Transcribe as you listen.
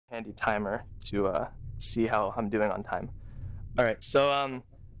handy timer to see how I'm doing on time. All right, so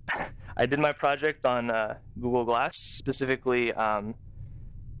I did my project on Google Glass, specifically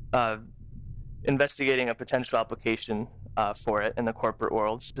investigating a potential application for it in the corporate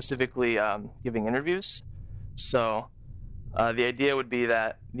world, specifically giving interviews. So the idea would be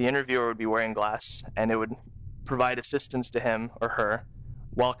that the interviewer would be wearing glass, and it would provide assistance to him or her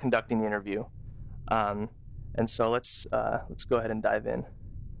while conducting the interview. And so let's go ahead and dive in.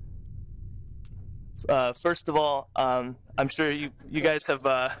 First of all, I'm sure you guys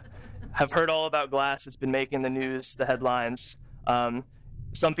have heard all about glass. It's been making the news, the headlines.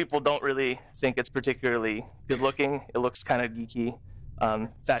 Some people don't really think it's particularly good looking. It looks kind of geeky.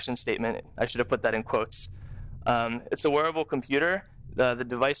 Fashion statement. I should have put that in quotes. It's a wearable computer. The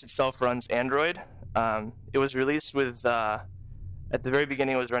device itself runs Android. It was released with, at the very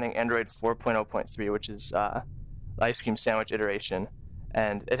beginning, it was running Android 4.0.3, which is the ice cream sandwich iteration.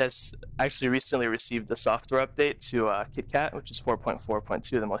 And it has actually recently received a software update to KitKat, which is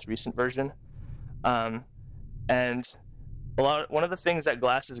 4.4.2, the most recent version. And one of the things that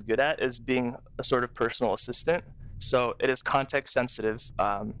Glass is good at is being a sort of personal assistant. So it is context sensitive.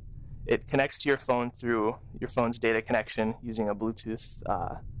 It connects to your phone through your phone's data connection using a Bluetooth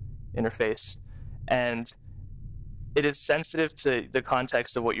interface. And it is sensitive to the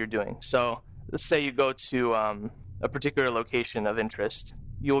context of what you're doing. So let's say you go to a particular location of interest.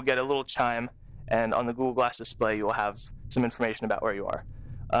 You will get a little chime, and on the Google Glass display, you will have some information about where you are.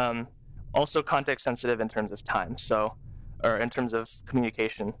 Also context sensitive in terms of time, or in terms of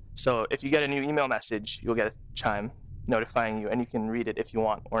communication. So if you get a new email message, you'll get a chime notifying you, and you can read it if you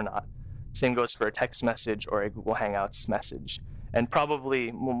want or not. Same goes for a text message or a Google Hangouts message, and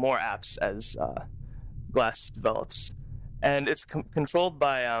probably more apps as Glass develops. And it's controlled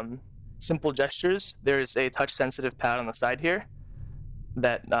by simple gestures. There's a touch-sensitive pad on the side here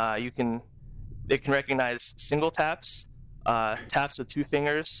that it can recognize single taps, taps with 2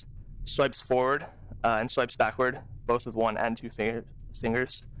 fingers, swipes forward and swipes backward, both with 1 and 2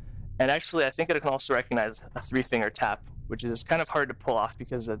 fingers. And actually, I think it can also recognize a 3-finger tap, which is kind of hard to pull off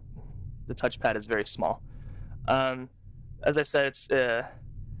because the touchpad is very small. As I said,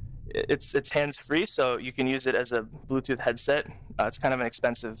 it's hands-free, so you can use it as a Bluetooth headset. It's kind of an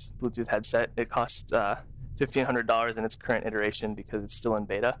expensive Bluetooth headset. It costs $1,500 in its current iteration because it's still in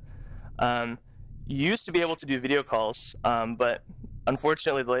beta. You used to be able to do video calls, but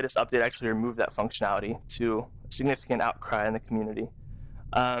unfortunately, the latest update actually removed that functionality to a significant outcry in the community.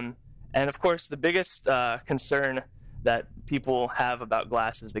 And of course, the biggest concern that people have about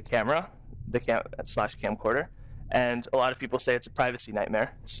Glass is the camera, slash camcorder. And a lot of people say it's a privacy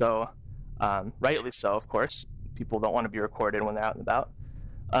nightmare. So rightly so, of course. People don't want to be recorded when they're out and about.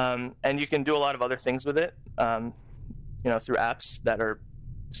 And you can do a lot of other things with it, through apps that are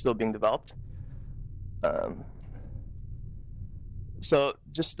still being developed. So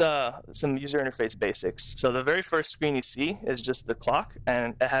just some user interface basics. So the very first screen you see is just the clock,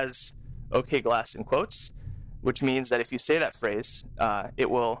 and it has OK Glass in quotes, which means that if you say that phrase, it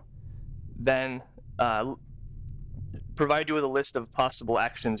will then provide you with a list of possible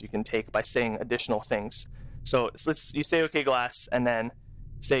actions you can take by saying additional things. So you say OK Glass, and then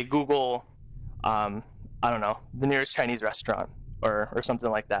say Google, I don't know, the nearest Chinese restaurant or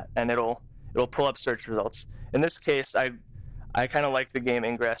something like that, and it'll pull up search results. In this case, I kind of like the game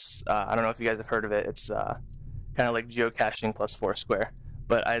Ingress. I don't know if you guys have heard of it. It's kind of like geocaching plus Foursquare.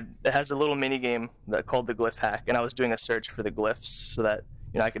 But it has a little mini game called the Glyph Hack, and I was doing a search for the glyphs so that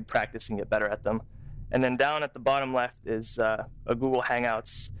I could practice and get better at them. And then down at the bottom left is a Google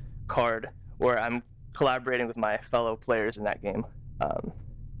Hangouts card where I'm collaborating with my fellow players in that game,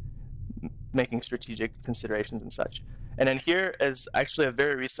 making strategic considerations and such. And then here is actually a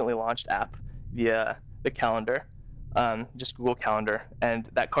very recently launched app via the calendar, just Google Calendar, and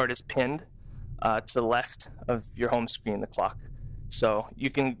that card is pinned to the left of your home screen, the clock. So you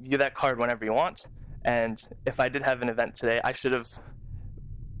can view that card whenever you want. And if I did have an event today, I should have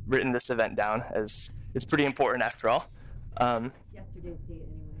written this event down, as it's pretty important after all. Yesterday's date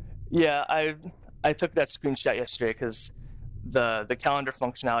anyway. Yeah, I took that screenshot yesterday because the calendar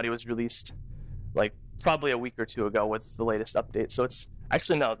functionality was released like probably a week or 2 ago with the latest update. So it's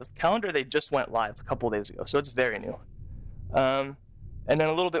actually, no, the calendar, they just went live a couple of days ago, so it's very new. And then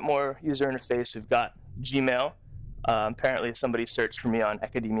a little bit more user interface. We've got Gmail. Apparently somebody searched for me on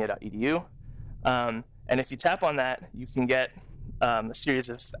academia.edu. And if you tap on that, you can get a series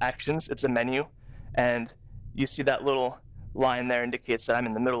of actions. It's a menu, and you see that little line there indicates that I'm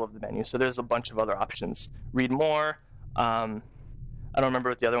in the middle of the menu. So there's a bunch of other options. Read more. I don't remember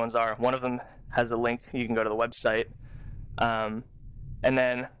what the other ones are. One of them has a link. You can go to the website. And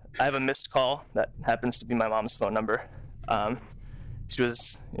then I have a missed call that happens to be my mom's phone number. She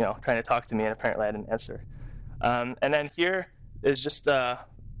was, trying to talk to me, and apparently I didn't answer. And then here is just the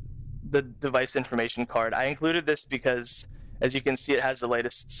device information card. I included this because, as you can see, it has the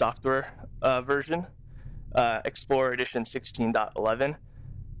latest software version, Explorer Edition 16.11,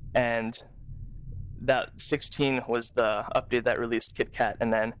 and that 16 was the update that released KitKat,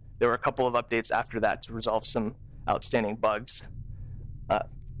 and then there were a couple of updates after that to resolve some outstanding bugs.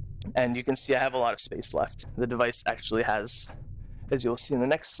 And you can see I have a lot of space left. The device actually has, as you'll see in the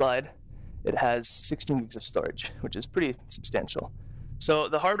next slide, it has 16 gigs of storage, which is pretty substantial. So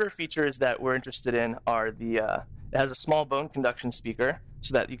the hardware features that we're interested in are it has a small bone conduction speaker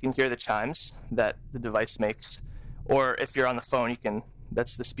so that you can hear the chimes that the device makes, or if you're on the phone,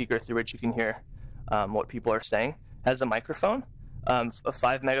 that's the speaker through which you can hear what people are saying. It has a microphone, a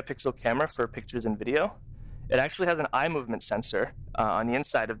 5-megapixel camera for pictures and video. It actually has an eye movement sensor on the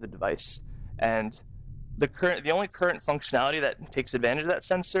inside of the device, and the only current functionality that takes advantage of that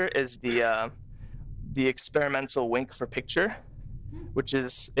sensor is the experimental wink for picture, which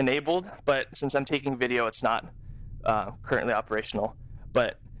is enabled, but since I'm taking video, it's not currently operational.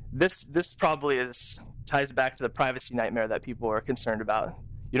 But this probably ties back to the privacy nightmare that people are concerned about.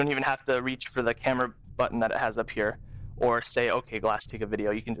 You don't even have to reach for the camera button that it has up here, or say, "Okay, Glass, take a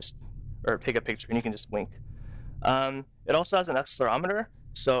video." You can or take a picture, and you can just wink. It also has an accelerometer,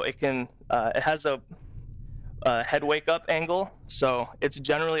 so it has a head wake up angle, so it's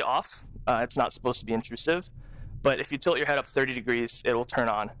generally off. It's not supposed to be intrusive, but if you tilt your head up 30 degrees, it will turn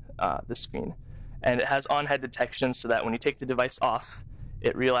on the screen. And it has on-head detection so that when you take the device off,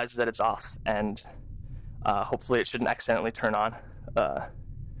 it realizes that it's off, and hopefully it shouldn't accidentally turn on.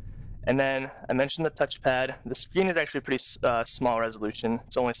 And then I mentioned the touchpad. The screen is actually pretty small resolution.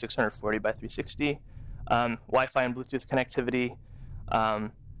 It's only 640 by 360. Wi-Fi and Bluetooth connectivity.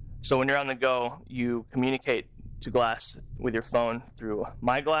 So when you're on the go, you communicate to Glass with your phone through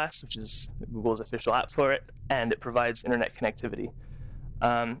My Glass, which is Google's official app for it, and it provides internet connectivity.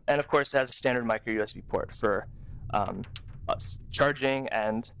 And of course, it has a standard micro USB port for charging,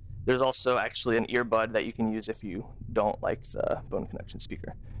 and there's also actually an earbud that you can use if you don't like the bone conduction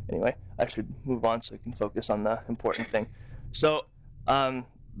speaker. Anyway, I should move on so I can focus on the important thing. So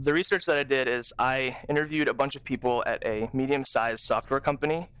the research that I did is I interviewed a bunch of people at a medium-sized software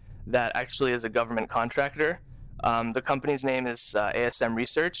company that actually is a government contractor. The company's name is ASM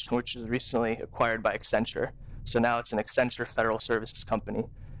Research, which was recently acquired by Accenture. So now it's an Accenture Federal Services company.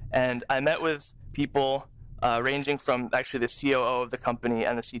 And I met with people ranging from actually the COO of the company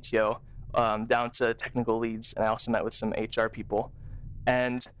and the CTO down to technical leads, and I also met with some HR people.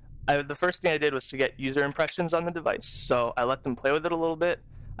 And the first thing I did was to get user impressions on the device. So I let them play with it a little bit.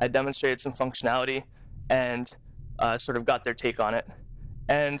 I demonstrated some functionality and sort of got their take on it.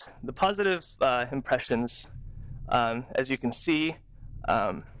 And the positive impressions, as you can see,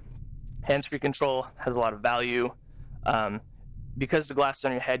 hands-free control has a lot of value. Because the glass is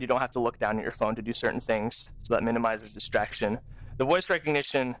on your head, you don't have to look down at your phone to do certain things, so that minimizes distraction. The voice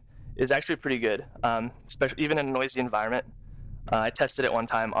recognition is actually pretty good, especially even in a noisy environment. I tested it one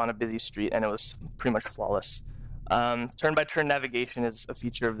time on a busy street, and it was pretty much flawless. Turn-by-turn navigation is a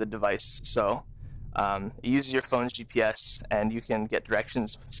feature of the device, so it uses your phone's GPS, and you can get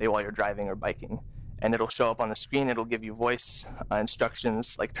directions, say, while you're driving or biking. And it'll show up on the screen. It'll give you voice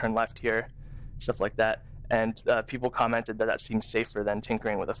instructions, like turn left here, stuff like that. And people commented that that seems safer than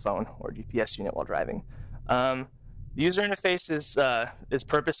tinkering with a phone or GPS unit while driving. The user interface is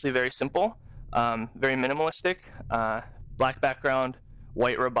purposely very simple, very minimalistic. Black background,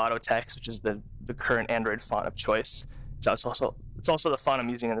 white roboto text, which is the current Android font of choice. It's also the font I'm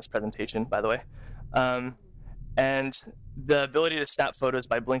using in this presentation, by the way. And the ability to snap photos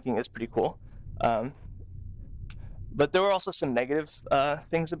by blinking is pretty cool. But there were also some negative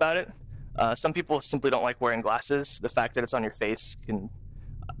things about it. Some people simply don't like wearing glasses. The fact that it's on your face can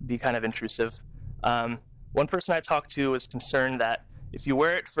be kind of intrusive. One person I talked to was concerned that if you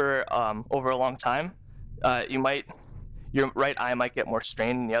wear it for over a long time, your right eye might get more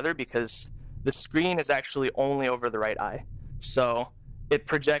strained than the other because the screen is actually only over the right eye. So it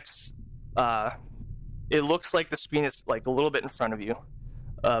projects, it looks like the screen is like a little bit in front of you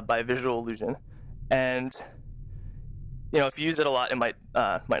by visual illusion. And if you use it a lot, it might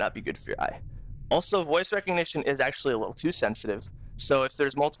not be good for your eye. Also, voice recognition is actually a little too sensitive. So if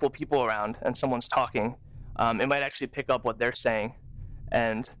there's multiple people around and someone's talking, it might actually pick up what they're saying.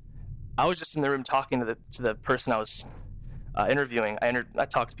 And I was just in the room talking to the person I was interviewing. I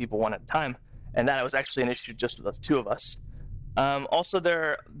talked to people one at a time, and that was actually an issue just with the two of us. Also,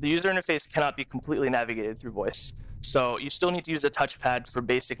 the user interface cannot be completely navigated through voice. So you still need to use a touchpad for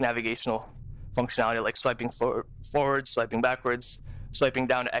basic navigational functionality like swiping forward, swiping backwards, swiping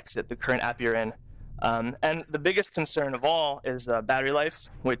down to exit the current app you're in. And the biggest concern of all is battery life,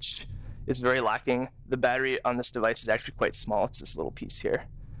 which is very lacking. The battery on this device is actually quite small. It's this little piece here.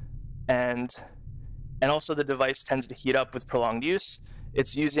 And also the device tends to heat up with prolonged use.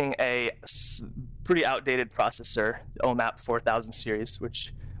 It's using a pretty outdated processor, the OMAP 4000 series,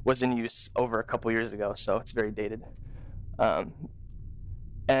 which was in use over a couple years ago, so it's very dated.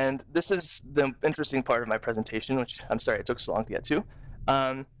 And this is the interesting part of my presentation, which I'm sorry it took so long to get to.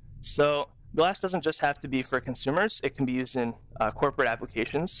 So Glass doesn't just have to be for consumers. It can be used in corporate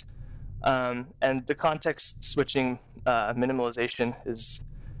applications. And the context switching minimalization is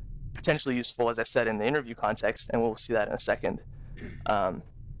potentially useful, as I said, in the interview context, and we'll see that in a second.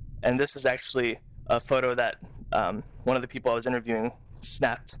 And this is actually a photo that one of the people I was interviewing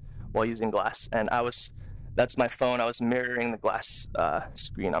snapped while using Glass, and that's my phone. I was mirroring the Glass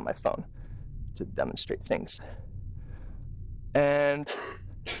screen on my phone to demonstrate things. And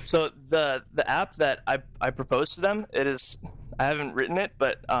so the app that I proposed to them, I haven't written it,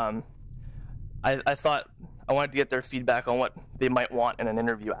 but I thought I wanted to get their feedback on what they might want in an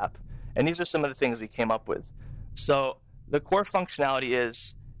interview app. And these are some of the things we came up with. So the core functionality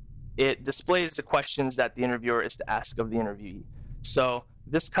is it displays the questions that the interviewer is to ask of the interviewee. So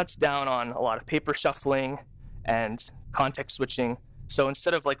this cuts down on a lot of paper shuffling and context switching. So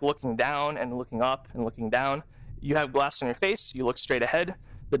instead of like looking down and looking up and looking down, you have Glass on your face, you look straight ahead.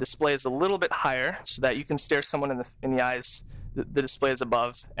 The display is a little bit higher so that you can stare someone in the eyes. The display is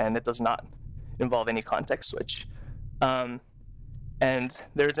above, and it does not involve any context switch. And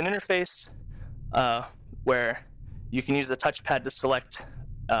there's an interface where you can use a touchpad to select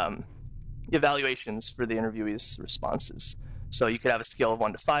evaluations for the interviewee's responses. So you could have a scale of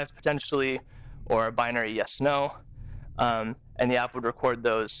 1 to 5 potentially, or a binary yes/no, and the app would record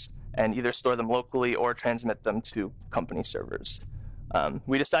those and either store them locally or transmit them to company servers.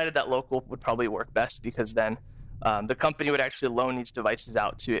 We decided that local would probably work best because then the company would actually loan these devices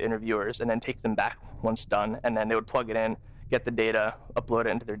out to interviewers and then take them back once done, and then they would plug it in, get the data, upload it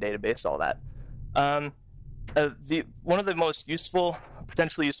into their database, all that. One of the most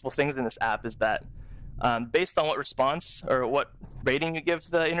potentially useful things in this app is that based on what response or what rating you give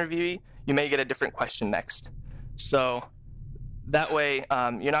the interviewee, you may get a different question next. So that way,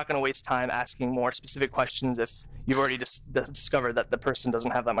 you're not going to waste time asking more specific questions if you've already discovered that the person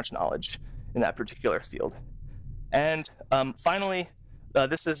doesn't have that much knowledge in that particular field. And finally,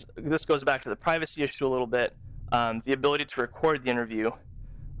 this goes back to the privacy issue a little bit. The ability to record the interview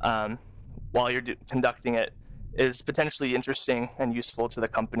while you're conducting it is potentially interesting and useful to the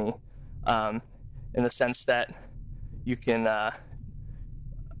company in the sense that you can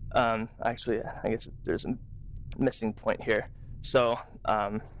actually, I guess there's a missing point here. So,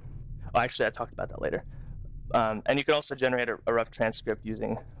 actually, I talked about that later. And you can also generate a rough transcript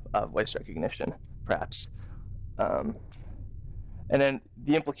using voice recognition, perhaps. And then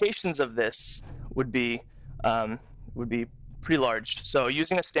the implications of this would be pretty large. So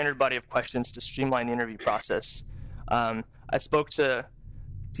using a standard body of questions to streamline the interview process. I spoke to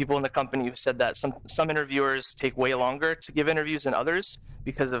people in the company who said that some interviewers take way longer to give interviews than others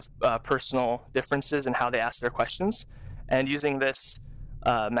because of personal differences in how they ask their questions. And using this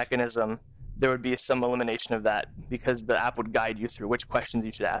mechanism, there would be some elimination of that because the app would guide you through which questions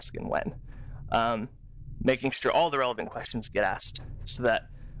you should ask and when. Making sure all the relevant questions get asked so that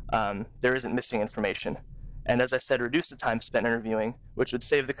there isn't missing information. And as I said, reduce the time spent interviewing, which would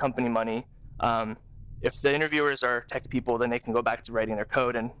save the company money. If the interviewers are tech people, then they can go back to writing their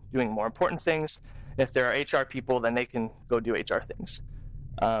code and doing more important things. If there are HR people, then they can go do HR things.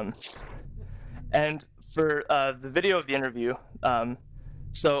 And for the video of the interview,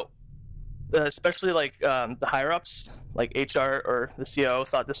 especially like the higher-ups, like HR or the COO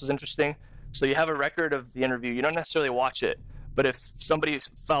thought this was interesting. So you have a record of the interview. You don't necessarily watch it, but if somebody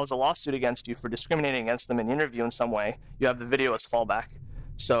files a lawsuit against you for discriminating against them in the interview in some way, you have the video as fallback.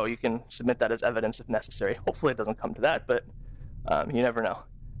 So you can submit that as evidence if necessary. Hopefully it doesn't come to that, but you never know.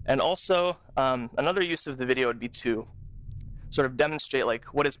 And also, another use of the video would be to sort of demonstrate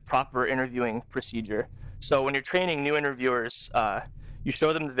like what is proper interviewing procedure. So when you're training new interviewers, you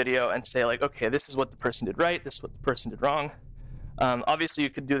show them the video and say like, okay, this is what the person did right, this is what the person did wrong. Obviously, you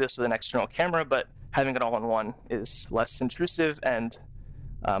could do this with an external camera, but having it all in one is less intrusive and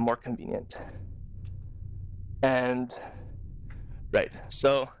more convenient. And right,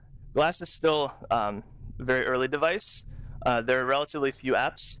 so Glass is still a very early device. There are relatively few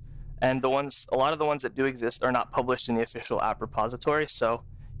apps, and a lot of the ones that do exist are not published in the official app repository, so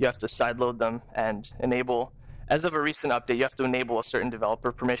you have to sideload them and enable as of a recent update, you have to enable a certain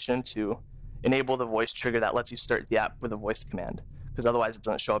developer permission to enable the voice trigger that lets you start the app with a voice command, because otherwise it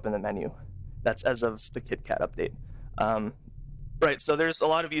doesn't show up in the menu. That's as of the KitKat update. Right, so there's a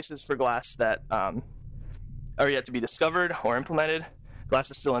lot of uses for Glass that are yet to be discovered or implemented.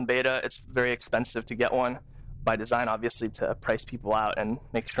 Glass is still in beta. It's very expensive to get one by design, obviously, to price people out and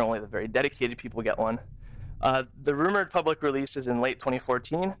make sure only the very dedicated people get one. The rumored public release is in late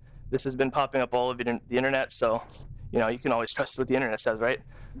 2014. This has been popping up all over the internet, so you can always trust what the internet says, right?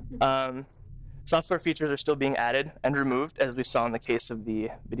 Software features are still being added and removed, as we saw in the case of the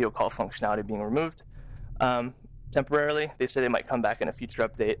video call functionality being removed. Temporarily, they say they might come back in a future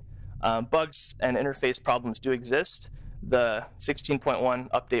update. Bugs and interface problems do exist. The 16.1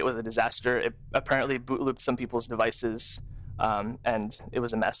 update was a disaster. It apparently boot looped some people's devices, and it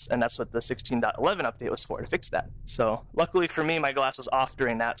was a mess. And that's what the 16.11 update was for, to fix that. So luckily for me, my Glass was off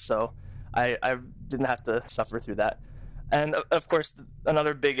during that, so I didn't have to suffer through that. And of course,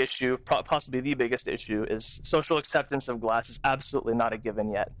 another big issue, possibly the biggest issue, is social acceptance of Glass is absolutely not a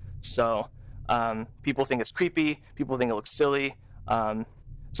given yet. So people think it's creepy, people think it looks silly.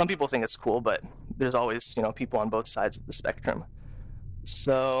 Some people think it's cool, but there's always people on both sides of the spectrum.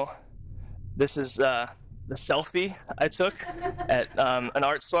 So this is the selfie I took at an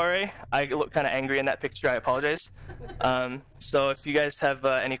art soiree. I look kind of angry in that picture. I apologize. So if you guys have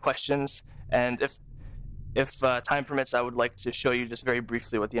any questions, and if time permits, I would like to show you just very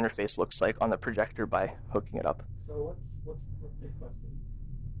briefly what the interface looks like on the projector by hooking it up. So let's take questions.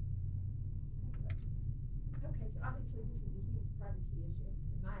 Okay, so obviously this is a huge privacy issue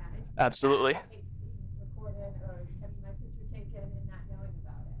in my eyes. Absolutely. I hate being recorded or having my picture taken and not knowing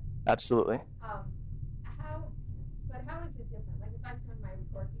about it. Absolutely. How is it different? Like if I turn my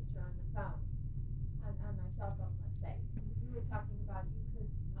record feature on the phone, on my cell phone, let's say, you were talking about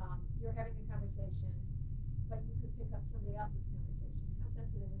you're having a conversation, but you could pick up somebody else's conversation. How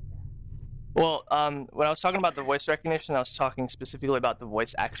sensitive is that? Well, when I was talking about the voice recognition, I was talking specifically about the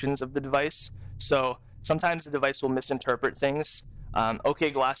voice actions of the device. So sometimes the device will misinterpret things. OK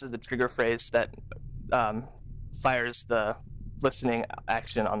Glass is the trigger phrase that fires the listening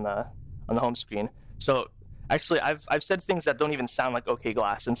action on the home screen. So actually, I've said things that don't even sound like OK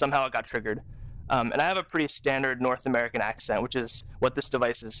Glass, and somehow it got triggered. And I have a pretty standard North American accent, which is what this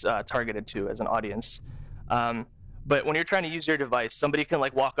device is targeted to as an audience. But when you're trying to use your device, somebody can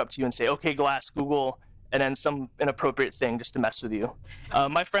walk up to you and say, "OK Glass, Google," and then some inappropriate thing just to mess with you.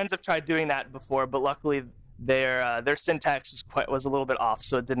 My friends have tried doing that before, but luckily their syntax was a little bit off,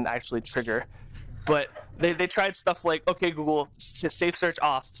 so it didn't actually trigger. But they tried stuff like, "OK Google, safe search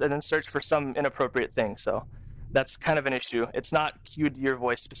off," and then search for some inappropriate thing. So that's kind of an issue. It's not cued to your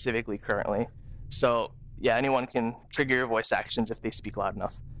voice specifically currently. So yeah, anyone can trigger your voice actions if they speak loud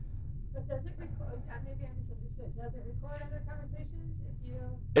enough. But does it record? Maybe I misunderstood. Does it record other conversations if you?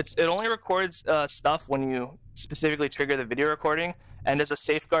 It only records stuff when you specifically trigger the video recording, and as a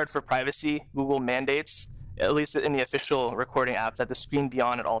safeguard for privacy, Google mandates, at least in the official recording app, that the screen be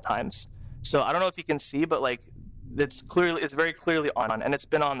on at all times. So I don't know if you can see, but it's very clearly on, and it's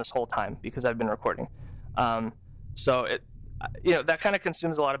been on this whole time because I've been recording. So that kind of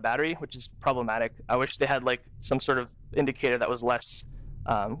consumes a lot of battery, which is problematic. I wish they had some sort of indicator that was less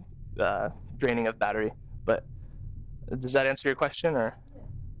draining of battery. But does that answer your question, or? Yeah.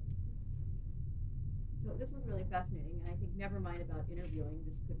 So this was really fascinating, and I think never mind about interviewing.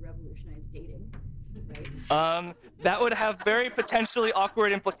 This could revolutionize dating, right? That would have very potentially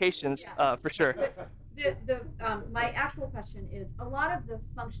awkward implications, for sure. My actual question is, a lot of the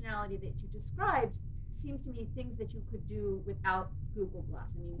functionality that you described seems to me things that you could do without Google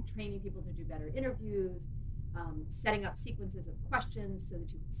Glass. I mean, training people to do better interviews, setting up sequences of questions so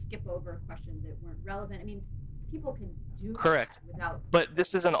that you could skip over questions that weren't relevant. I mean, people can do Correct. that without. But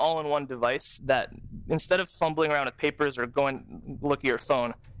this is an all-in-one device that instead of fumbling around with papers or going look at your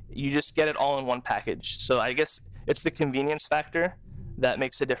phone, you just get it all in one package. So I guess it's the convenience factor that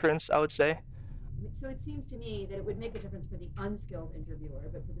makes a difference, I would say. So it seems to me that it would make a difference for the unskilled interviewer,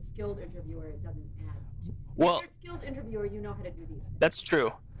 but for the skilled interviewer, it doesn't add. Well, if you're a skilled interviewer, you know how to do these things. That's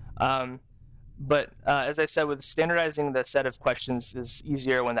true. But as I said, with standardizing the set of questions is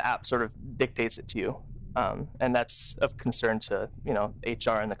easier when the app sort of dictates it to you. And that's of concern to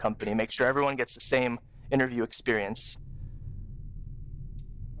HR and the company. Make sure everyone gets the same interview experience.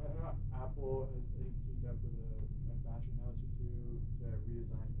 Apple has teamed up with a fashion house to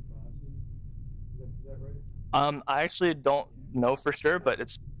redesign the glasses. Is that right? I actually don't know for sure, but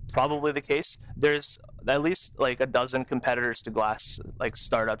it's probably the case. There's at least like a dozen competitors to glass, like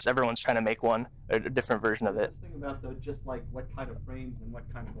startups. Everyone's trying to make one, a different version of it. This thing about just like what kind of frames and what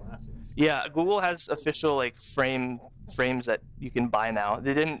kind of glasses. Yeah, Google has official like frames that you can buy now.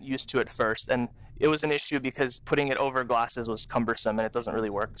 They didn't used to at first, and it was an issue because putting it over glasses was cumbersome and it doesn't really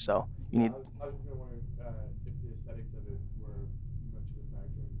work. So you need. I was going to wonder if the aesthetics of it were much of a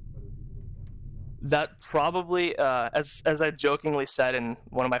factor in whether people would come. That probably, as I jokingly said in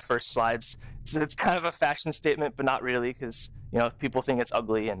one of my first slides, it's kind of a fashion statement, but not really, because people think it's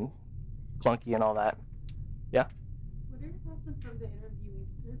ugly and clunky and all that. Yeah. What are your thoughts on from the interviewee's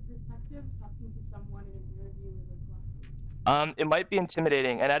perspective, talking to someone in an interview with those glasses? It might be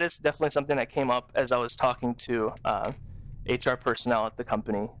intimidating, and that is definitely something that came up as I was talking to HR personnel at the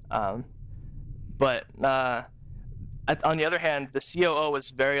company. But on the other hand, the COO was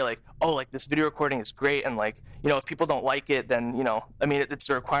very like, oh, like this video recording is great, and like, if people don't like it, then I mean, it's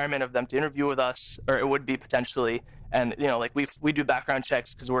a requirement of them to interview with us, or it would be potentially, and like we do background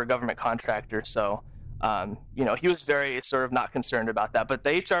checks because we're a government contractor, so he was very sort of not concerned about that. But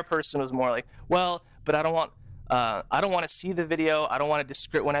the HR person was more like, well, but I don't want to see the video. I don't want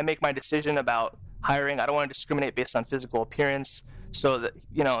to when I make my decision about hiring, I don't want to discriminate based on physical appearance. So that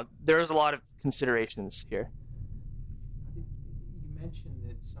there's a lot of considerations here. You mentioned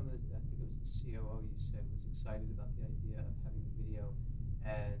that some of the, I think it was the COO you said was excited about the idea of having the video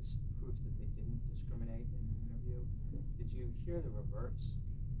as proof that they didn't discriminate in an interview. Did you hear the reverse?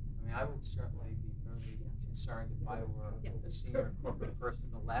 I mean, I would certainly be very concerned if I were a senior corporate person.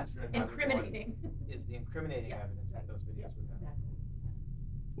 The last thing I would want is the incriminating evidence that those videos would have.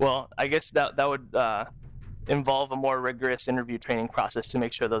 Well, I guess that would involve a more rigorous interview training process to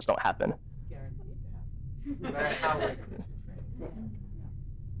make sure those don't happen. Guaranteed to happen. No matter how rigorous your training.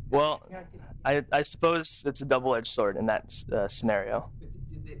 Well, I suppose it's a double-edged sword in that scenario. But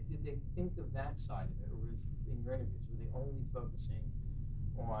did they think of that side of it, or was in your interviews were they only focusing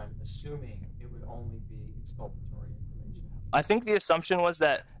on assuming it would only be exculpatory information? I think the assumption was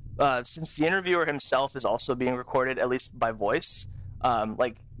that since the interviewer himself is also being recorded, at least by voice,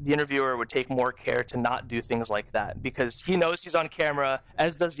 like the interviewer would take more care to not do things like that because he knows he's on camera,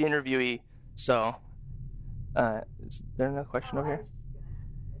 as does the interviewee. So, is there another question over here?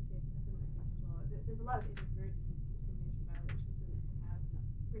 There's a lot of very discrimination violations that people have,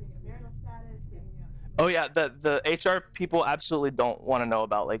 creating a marital status, creating Oh yeah, the HR people absolutely don't want to know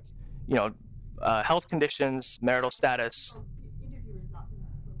about like, health conditions, marital status. Interviewers often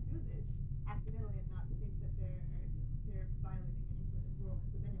will do this accidentally and not think that they're violating any sort of rule,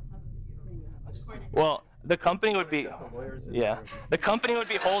 so then you'll have a video recording. Well, the company would be, the company would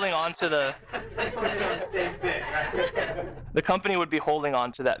be holding on to the company would be holding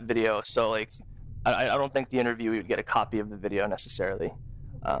on to that video. So like, I don't think the interviewee would get a copy of the video necessarily.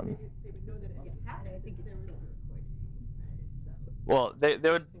 They would know that it happened. I think there was a recording, right? So. Well, they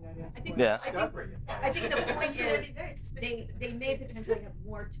would. I think, Yeah. I think the point is they may potentially have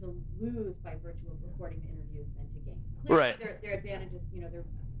more to lose by virtue of recording the interviews than to gain. Clearly, Right. Their advantages, their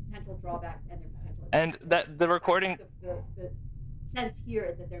potential drawbacks and their potential. And that the recording. The sense here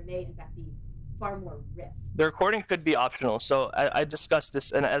is that there may in fact be far more risk. The recording could be optional. So I discussed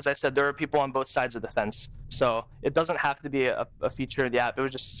this, and as I said, there are people on both sides of the fence. So it doesn't have to be a feature of the app. It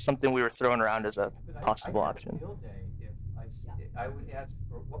was just something we were throwing around as a possible option. Field day if I would ask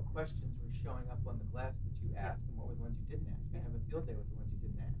for what questions were showing up on the glass that you asked and what were the ones you didn't ask. I'd have a field day with the ones you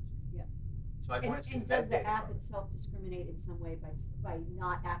didn't ask. Yeah. So I'd want to see and does the app itself discriminate in some way by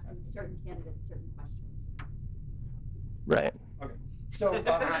not asking certain candidates certain questions? Right. Okay. So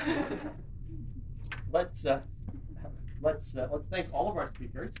let's thank all of our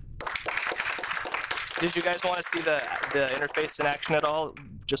speakers. Did you guys want to see the interface in action at all?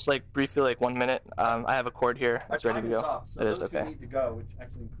 Just like briefly, like 1 minute. I have a cord here. It's ready to go. Up, so it is those okay. who need to go, which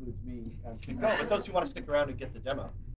actually includes me, can go. But those who want to stick around and get the demo,